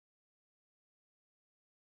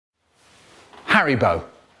Ḥarrýbo.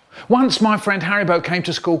 Once my friend Ḥarrýbo came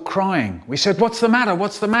to school crying. We said, "What's the matter?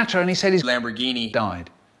 What's the matter?" And he said his Lamborghini died.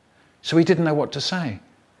 So he didn't know what to say.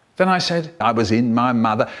 Then I said, "I was in my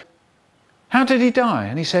mother." "How did he die?"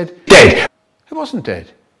 And he said, "Dead." He wasn't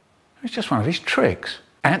dead. It was just one of his tricks.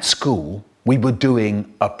 At school, we were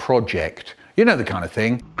doing a project. You know the kind of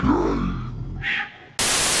thing.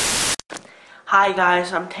 Hi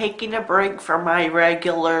guys, I'm taking a break from my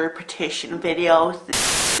regular petition videos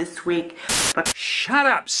this week. But shut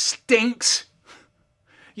up, stinks!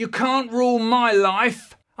 You can't rule my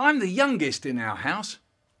life. I'm the youngest in our house.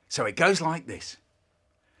 So it goes like this.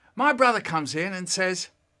 My brother comes in and says,